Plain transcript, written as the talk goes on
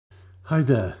Hi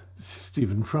there, this is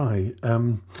Stephen Fry.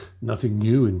 Nothing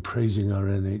new in praising our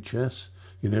NHS.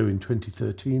 You know, in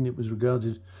 2013 it was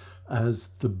regarded as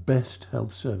the best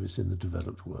health service in the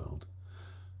developed world.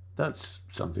 That's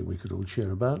something we could all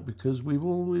cheer about because we've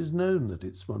always known that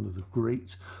it's one of the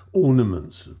great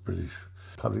ornaments of British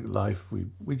public life.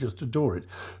 We just adore it.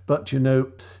 But you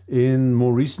know, in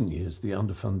more recent years, the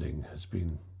underfunding has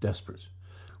been desperate.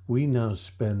 We now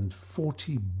spend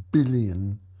 £40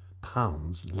 billion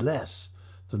less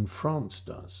than France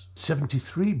does,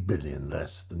 73 billion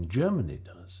less than Germany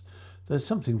does. There's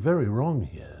something very wrong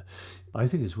here. I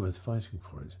think it's worth fighting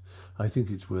for it. I think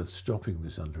it's worth stopping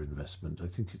this underinvestment. I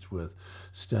think it's worth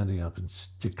standing up and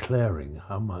declaring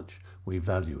how much we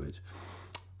value it.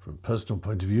 From a personal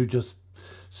point of view, just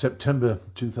September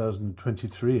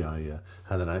 2023, I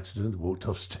had an accident, walked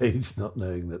off stage not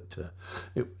knowing that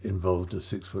it involved a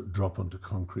 6-foot drop onto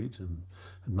concrete and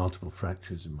had multiple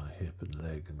fractures in my hip and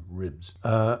leg and ribs.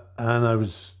 And I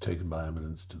was taken by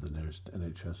ambulance to the nearest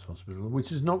NHS hospital,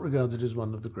 which is not regarded as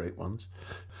one of the great ones.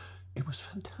 It was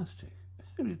fantastic.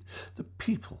 I mean, the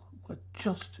people were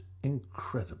just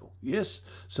incredible. Yes,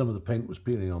 some of the paint was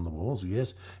peeling on the walls.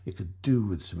 Yes, it could do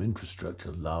with some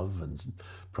infrastructure love and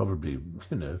probably,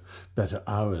 better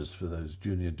hours for those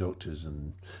junior doctors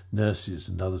and nurses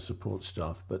and other support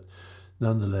staff. But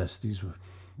nonetheless, these were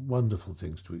wonderful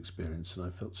things to experience, and I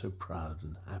felt so proud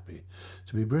and happy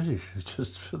to be British,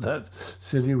 just for that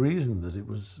silly reason that it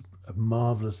was a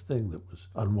marvellous thing that was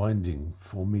unwinding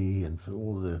for me and for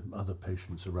all the other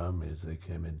patients around me as they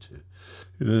came into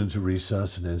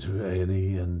resus and into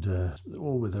A&E and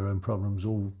all with their own problems,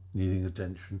 all needing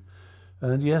attention.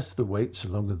 And yes, the waits are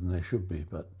longer than they should be,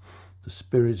 but the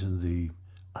spirit and the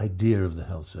idea of the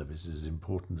health service is as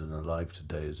important and alive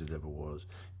today as it ever was,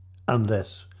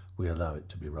 unless we allow it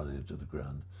to be run into the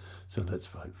ground. So let's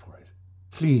fight for it.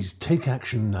 Please take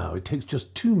action now. It takes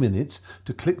just 2 minutes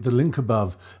to click the link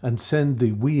above and send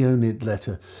the We Own It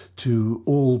letter to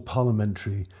all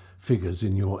parliamentary figures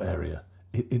in your area.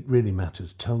 It really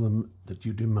matters. Tell them that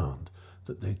you demand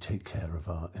that they take care of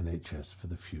our NHS for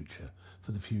the future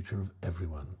of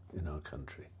everyone in our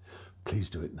country. Please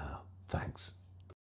do it now. Thanks.